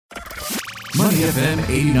Money FM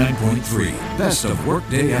 89.3, best of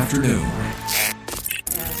workday afternoon.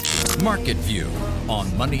 Market View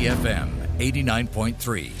on Money FM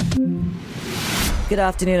 89.3. Good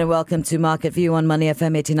afternoon and welcome to Market View on Money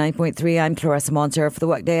FM 89.3. I'm Clarissa Monter for the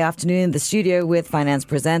workday afternoon in the studio with finance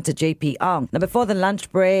presenter JP Ong. Now, before the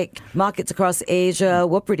lunch break, markets across Asia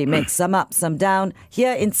were pretty mixed, some up, some down.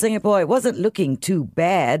 Here in Singapore, it wasn't looking too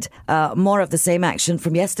bad. More of the same action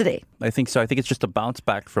from yesterday. I think so. I think it's just a bounce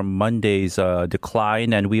back from Monday's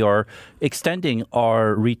decline, and we are extending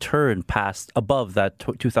our return past above that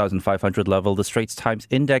 2,500 level. The Straits Times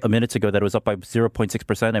Index a minute ago that was up by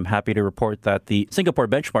 0.6%. I'm happy to report that the Singapore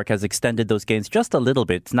benchmark has extended those gains just a little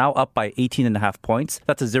bit. It's now up by 18.5 points.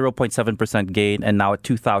 That's a 0.7% gain, and now at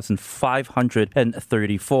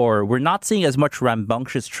 2,534. We're not seeing as much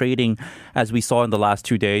rambunctious trading as we saw in the last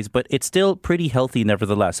 2 days, but it's still pretty healthy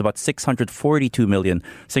nevertheless. About 642 million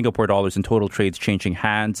Singapore dollars in total trades changing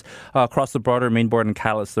hands. Across the broader main board and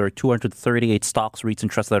catalyst, there are 238 stocks, REITs and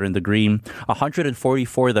trusts that are in the green,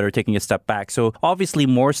 144 that are taking a step back. So obviously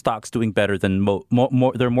more stocks doing better than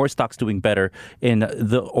there are more stocks doing better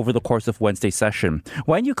over the course of Wednesday's session.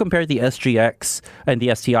 When you compare the SGX and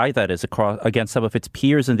the STI, that is, against some of its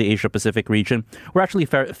peers in the Asia-Pacific region, we're actually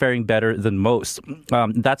faring better than most.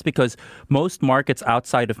 That's because most markets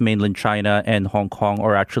outside of mainland China and Hong Kong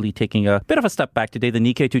are actually taking a bit of a step back today. The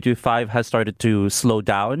Nikkei 225 has started to slow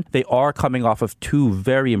down. They are coming off of two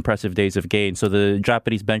very impressive days of gain. So the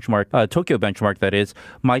Japanese benchmark, Tokyo benchmark that is,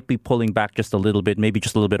 might be pulling back just a little bit, maybe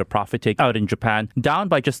just a little bit of profit take out in Japan. Down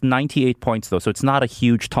by just 98 points though, so it's not a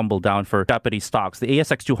huge tumble down for Japanese stocks. The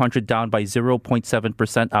ASX 200 down by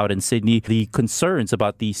 0.7% out in Sydney. The concerns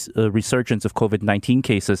about the resurgence of COVID-19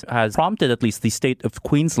 cases has prompted at least the state of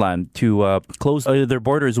Queensland to close their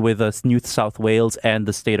borders with New South Wales and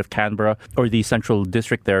the state of Canberra, or the central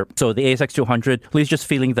district there. So the ASX 200, please just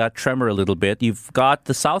feeling that tremor a little bit. You've got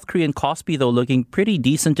the South Korean Kospi, though, looking pretty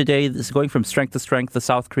decent today. This is going from strength to strength. The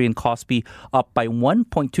South Korean Kospi up by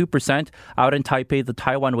 1.2%. Out in Taipei, the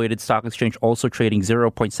Taiwan-weighted stock exchange also trading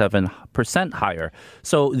 0.7% higher.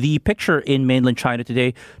 So the picture in mainland China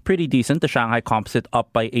today, pretty decent. The Shanghai Composite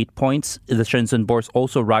up by 8 points. The Shenzhen Bourse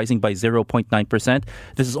also rising by 0.9%.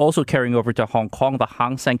 This is also carrying over to Hong Kong. The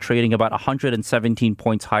Hang Seng trading about 117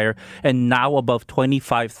 points higher and now above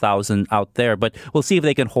 25,000 out there. But we'll see if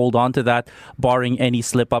they can hold on to that, barring any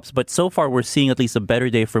slip-ups. But so far, we're seeing at least a better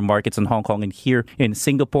day for markets in Hong Kong and here in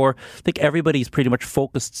Singapore. I think everybody's pretty much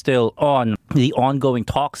focused still on the ongoing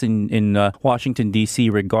talks in Washington, D.C.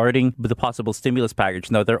 regarding the possible stimulus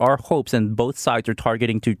package. Now, there are hopes, and both sides are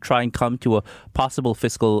targeting to try and come to a possible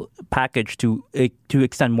fiscal package to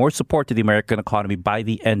extend more support to the American economy by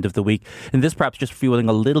the end of the week. And this perhaps just fueling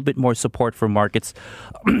a little bit more support for markets,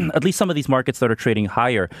 at least some of these markets that are trading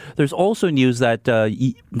higher. There's also news that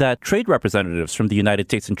that trade representatives from the United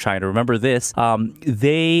States and China, remember this,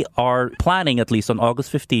 they are planning, at least on August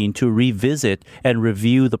 15, to revisit and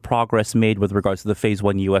review the progress made with regards to the Phase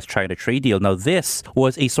 1 U.S.-China trade deal. Now, this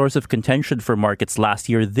was a source of contention for markets last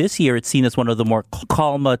year. This year, it's seen as one of the more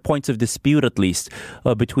calm points of dispute, at least,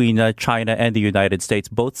 between China and the United States.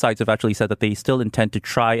 Both sides have actually said that they still intend to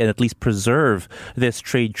try and at least preserve this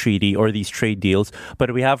trade treaty or these trade deals.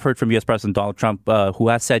 But we have heard from U.S. President Donald Trump, who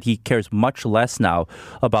has said he cares much less now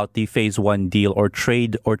about the Phase 1 deal or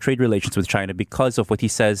trade relations with China because of what he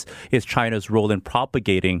says is China's role in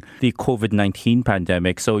propagating the COVID-19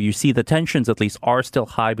 pandemic. So you see the tensions, at least, are still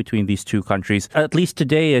high between these two countries. At least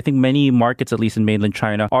today, I think many markets, at least in mainland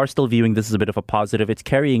China, are still viewing this as a bit of a positive. It's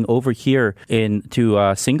carrying over here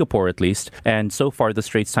into Singapore, at least. And so far, the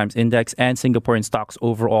Straits Times Index and Singaporean stocks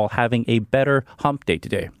overall having a better hump day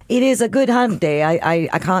today. It is a good hump day.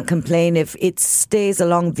 I can't complain if it stays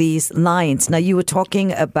along these lines. Now, you were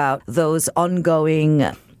talking about those ongoing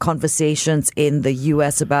conversations in the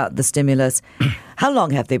U.S. about the stimulus. How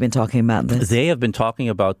long have they been talking about this? They have been talking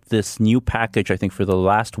about this new package, I think, for the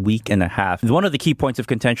last week and a half. One of the key points of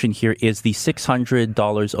contention here is the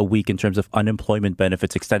 $600 a week in terms of unemployment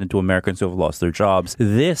benefits extended to Americans who have lost their jobs.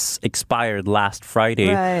 This expired last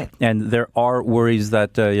Friday, right, and there are worries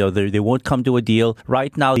that they won't come to a deal.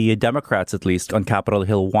 Right now, the Democrats, at least on Capitol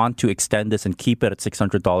Hill, want to extend this and keep it at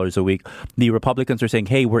 $600 a week. The Republicans are saying,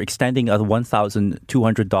 hey, we're extending a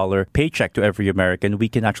 $1,200 paycheck to every American. We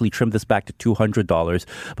can actually trim this back to $200 $100.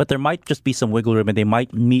 But there might just be some wiggle room and they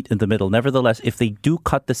might meet in the middle. Nevertheless, if they do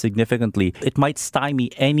cut this significantly, it might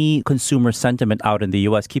stymie any consumer sentiment out in the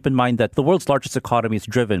U.S. Keep in mind that the world's largest economy is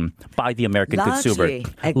driven by the American consumer.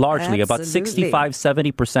 Largely, about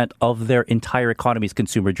 65-70% of their entire economy is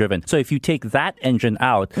consumer driven. So if you take that engine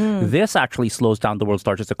out, this actually slows down the world's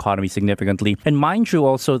largest economy significantly. And mind you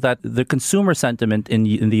also that the consumer sentiment in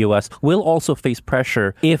the U.S. will also face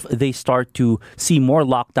pressure if they start to see more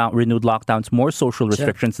renewed lockdowns, more social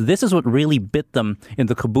restrictions. Sure. This is what really bit them in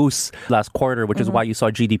the caboose last quarter, which is why you saw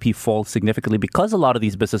GDP fall significantly, because a lot of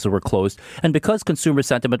these businesses were closed and because consumer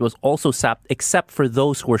sentiment was also sapped, except for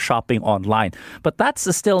those who were shopping online. But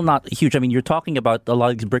that's still not huge. I mean, you're talking about a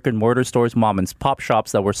lot of these brick and mortar stores, mom and pop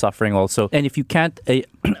shops that were suffering also. And if you can't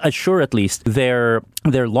assure at least their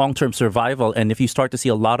long-term survival, and if you start to see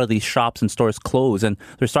a lot of these shops and stores close, and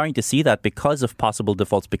they're starting to see that because of possible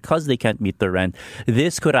defaults, because they can't meet their rent,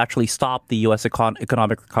 this could actually stop the U.S.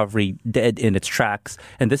 economic recovery dead in its tracks.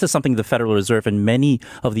 And this is something the Federal Reserve and many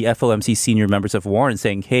of the FOMC senior members have warned,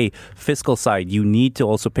 saying, hey, fiscal side, you need to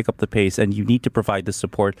also pick up the pace and you need to provide the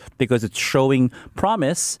support because it's showing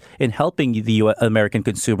promise in helping the American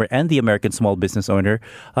consumer and the American small business owner.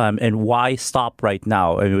 And why stop right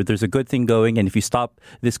now? I mean, there's a good thing going, and if you stop,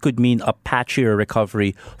 this could mean a patchier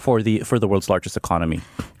recovery for the world's largest economy.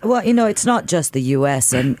 Well, it's not just the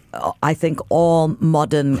U.S. and I think all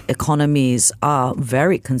modern economies are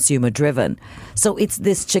very consumer driven. So it's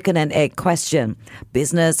this chicken and egg question.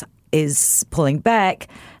 Business is pulling back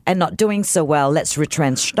and not doing so well. Let's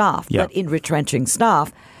retrench staff. Yeah. But in retrenching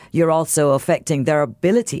staff, you're also affecting their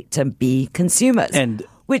ability to be consumers.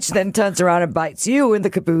 Which then turns around and bites you in the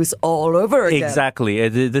caboose all over again. Exactly.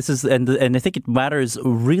 This is, and I think it matters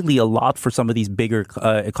really a lot for some of these bigger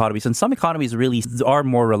economies. And some economies really are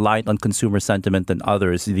more reliant on consumer sentiment than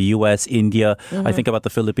others. The U.S., India, I think about the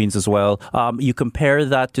Philippines as well. You compare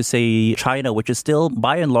that to, say, China, which is still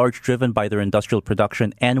by and large driven by their industrial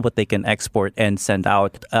production and what they can export and send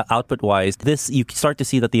out output-wise. This, you start to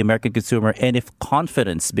see that the American consumer, and if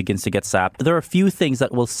confidence begins to get sapped, there are a few things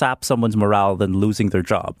that will sap someone's morale than losing their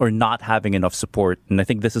job or not having enough support. And I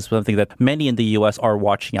think this is something that many in the U.S. are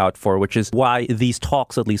watching out for, which is why these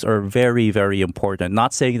talks at least are very, very important.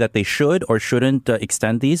 Not saying that they should or shouldn't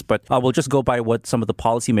extend these, but we'll just go by what some of the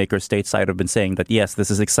policymakers stateside have been saying, that yes,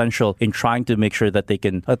 this is essential in trying to make sure that they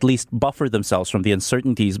can at least buffer themselves from the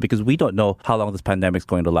uncertainties, because we don't know how long this pandemic is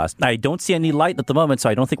going to last. I don't see any light at the moment,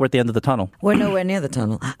 so I don't think we're at the end of the tunnel. We're nowhere near the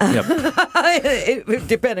tunnel.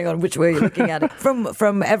 Depending on which way you're looking at it.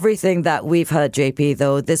 From everything that we've heard, JP,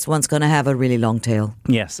 though, this one's going to have a really long tail.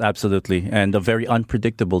 Yes, absolutely. And a very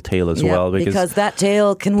unpredictable tail as well. Because that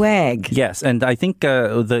tail can wag. Yes. And I think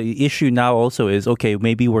the issue now also is, okay,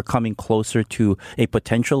 maybe we're coming closer to a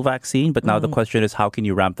potential vaccine. But now the question is, how can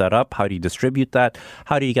you ramp that up? How do you distribute that?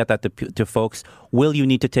 How do you get that to folks? Will you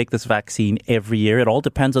need to take this vaccine every year? It all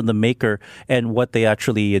depends on the maker and what they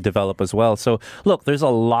actually develop as well. So, look, there's a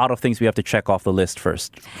lot of things we have to check off the list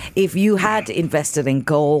first. If you had invested in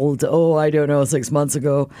gold, 6 months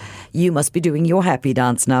ago, you must be doing your happy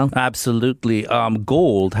dance now. Absolutely.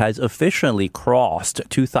 Gold has officially crossed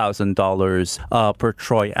 $2,000 per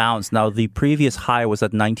troy ounce. Now, the previous high was at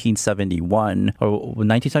 1971 or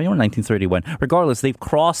 1931. Regardless, they've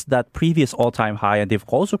crossed that previous all-time high, and they've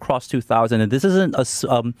also crossed 2,000. And this isn't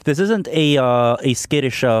a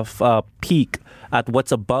skittish peak at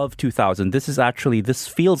what's above 2,000. This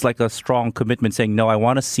feels like a strong commitment saying, no, I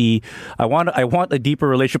want a deeper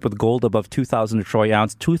relationship with gold above 2,000 a troy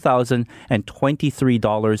ounce,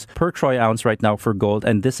 $2,023 per troy ounce right now for gold.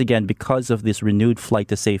 And this again, because of this renewed flight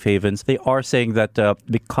to safe havens, they are saying that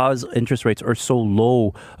because interest rates are so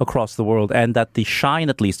low across the world, and that the shine,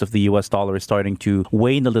 at least, of the US dollar is starting to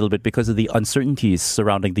wane a little bit because of the uncertainties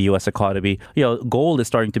surrounding the US economy, gold is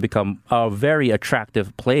starting to become a very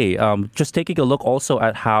attractive play. Just taking a look also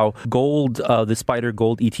at how gold, the Spider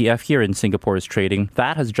Gold ETF here in Singapore is trading.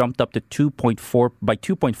 That has jumped up to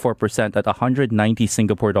 2.4% at 190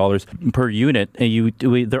 Singapore dollars per unit. And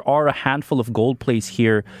there are a handful of gold plays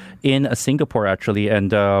here in Singapore actually,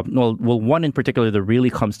 and one in particular that really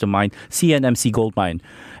comes to mind, CNMC Gold Mine.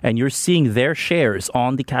 And you're seeing their shares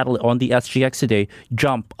on the SGX today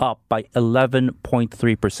jump up by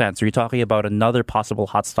 11.3%. So you're talking about another possible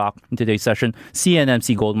hot stock in today's session.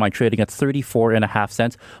 CNMC Gold Mine trading at 34.5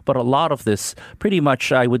 cents. But a lot of this, pretty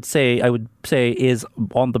much, I would say, is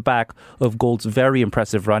on the back of gold's very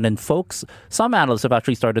impressive run. And folks, some analysts have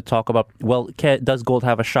actually started to talk about, well, does gold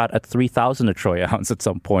have a shot at 3,000 a troy ounce at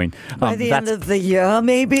some point? By the end of the year,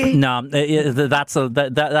 maybe? No,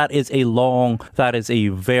 that is a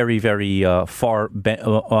very, very far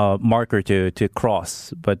marker to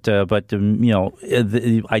cross. But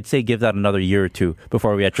I'd say give that another year or two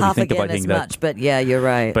before we actually think about hitting that. Much, but yeah, you're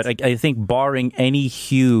right. But I think barring any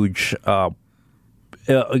huge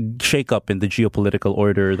shake-up in the geopolitical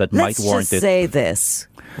order that might warrant it. Let's just say this.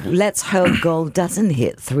 Let's hope gold doesn't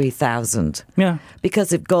hit 3,000. Yeah.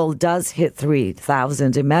 Because if gold does hit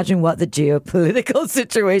 3,000, imagine what the geopolitical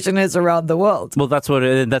situation is around the world. Well, that's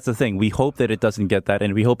the thing. We hope that it doesn't get that,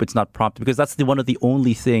 and we hope it's not prompted, because that's one of the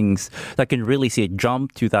only things that can really see it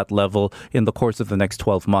jump to that level in the course of the next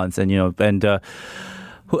 12 months. And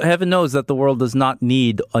heaven knows that the world does not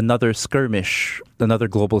need another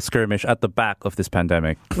global skirmish at the back of this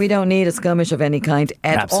pandemic. We don't need a skirmish of any kind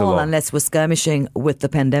at all unless we're skirmishing with the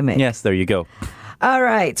pandemic. Yes, there you go. All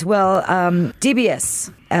right. Well,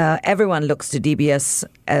 DBS. Everyone looks to DBS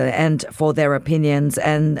and for their opinions,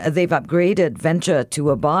 and they've upgraded Venture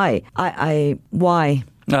to a buy. Why?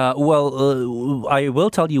 I will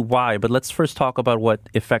tell you why, but let's first talk about what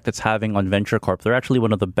effect it's having on Venture Corp. They're actually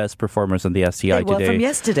one of the best performers in the STI today. They were from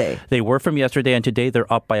yesterday. They were from yesterday, and today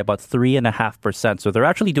they're up by about 3.5%. So they're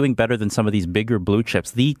actually doing better than some of these bigger blue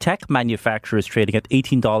chips. The tech manufacturer is trading at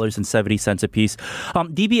 $18.70 a piece.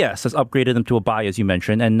 DBS has upgraded them to a buy, as you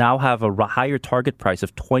mentioned, and now have a higher target price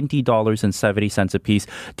of $20.70 a piece.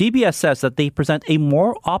 DBS says that they present a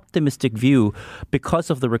more optimistic view because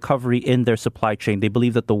of the recovery in their supply chain. They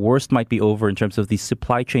believe that the worst might be over in terms of the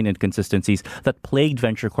supply chain inconsistencies that plagued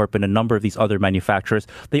Venture Corp and a number of these other manufacturers.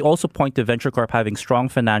 They also point to Venture Corp having strong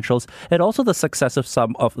financials and also the success of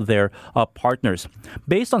some of their partners.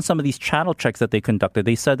 Based on some of these channel checks that they conducted,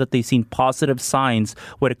 they said that they've seen positive signs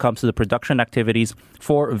when it comes to the production activities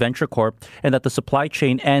for Venture Corp, and that the supply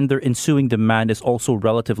chain and their ensuing demand is also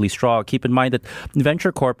relatively strong. Keep in mind that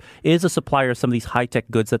Venture Corp is a supplier of some of these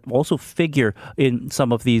high-tech goods that also figure in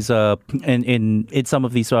some of these in some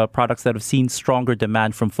of these products that have seen stronger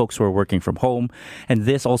demand from folks who are working from home, and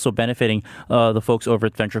this also benefiting the folks over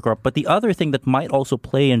at Venture Corp. But the other thing that might also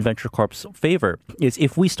play in Venture Corp's favor is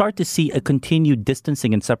if we start to see a continued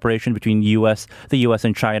distancing and separation between the U.S.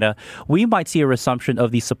 and China, we might see a resumption of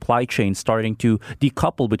the supply chain starting to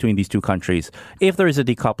decouple between these two countries. If there is a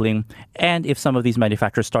decoupling, and if some of these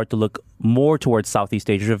manufacturers start to look more towards Southeast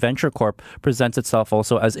Asia, Venture Corp presents itself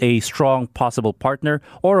also as a strong possible partner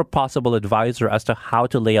or a possible advisor as to how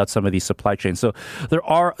to lay out some of these supply chains. So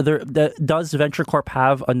does Venture Corp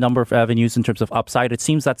have a number of avenues in terms of upside? It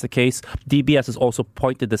seems that's the case. DBS has also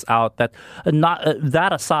pointed this out, that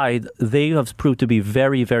that aside, they have proved to be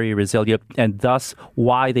very, very resilient, and thus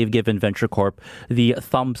why they've given Venture Corp the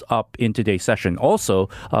thumbs up in today's session. Also,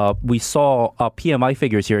 we saw PMI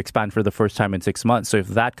figures here expand for the first time in 6 months. So if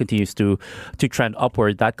that continues to trend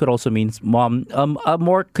upward, that could also mean a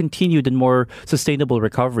more continued and more sustainable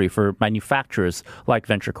recovery for manufacturers like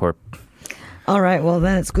Venture Corp. All right. Well,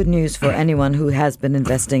 then it's good news for anyone who has been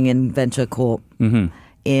investing in Venture Corp. Mm-hmm.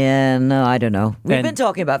 I don't know. We've been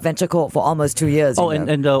talking about Venture Corp for almost 2 years.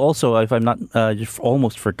 And also, if I'm not,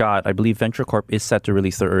 almost forgot, I believe Venture Corp is set to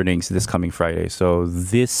release their earnings this coming Friday. So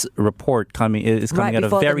this report is coming at a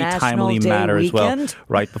very timely manner as well.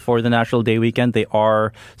 Right before the National Day weekend, they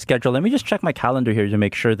are scheduled. Let me just check my calendar here to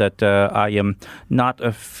make sure that I am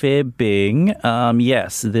not fibbing.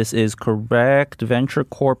 Yes, this is correct. Venture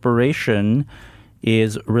Corporation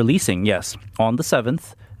is releasing, yes, on the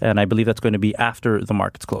 7th. And I believe that's going to be after the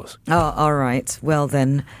markets close. Oh, all right. Well,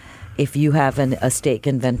 then, if you have a stake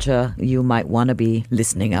in Venture, you might want to be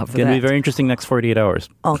listening out for that. It's going to be very interesting next 48 hours.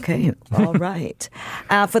 Okay. All right.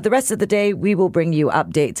 For the rest of the day, we will bring you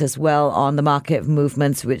updates as well on the market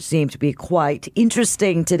movements, which seem to be quite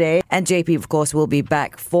interesting today. And JP, of course, will be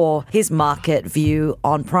back for his market view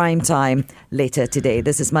on prime time later today.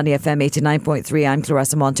 This is Money FM 89.3. I'm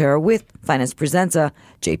Clarissa Montero with finance presenter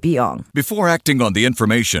JP Ong. Before acting on the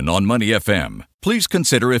information on Money FM, please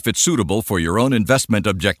consider if it's suitable for your own investment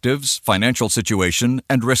objectives, financial situation,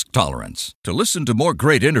 and risk tolerance. To listen to more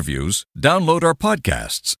great interviews, download our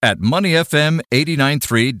podcasts at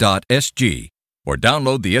moneyfm893.sg or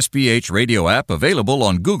download the SPH radio app available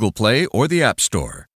on Google Play or the App Store.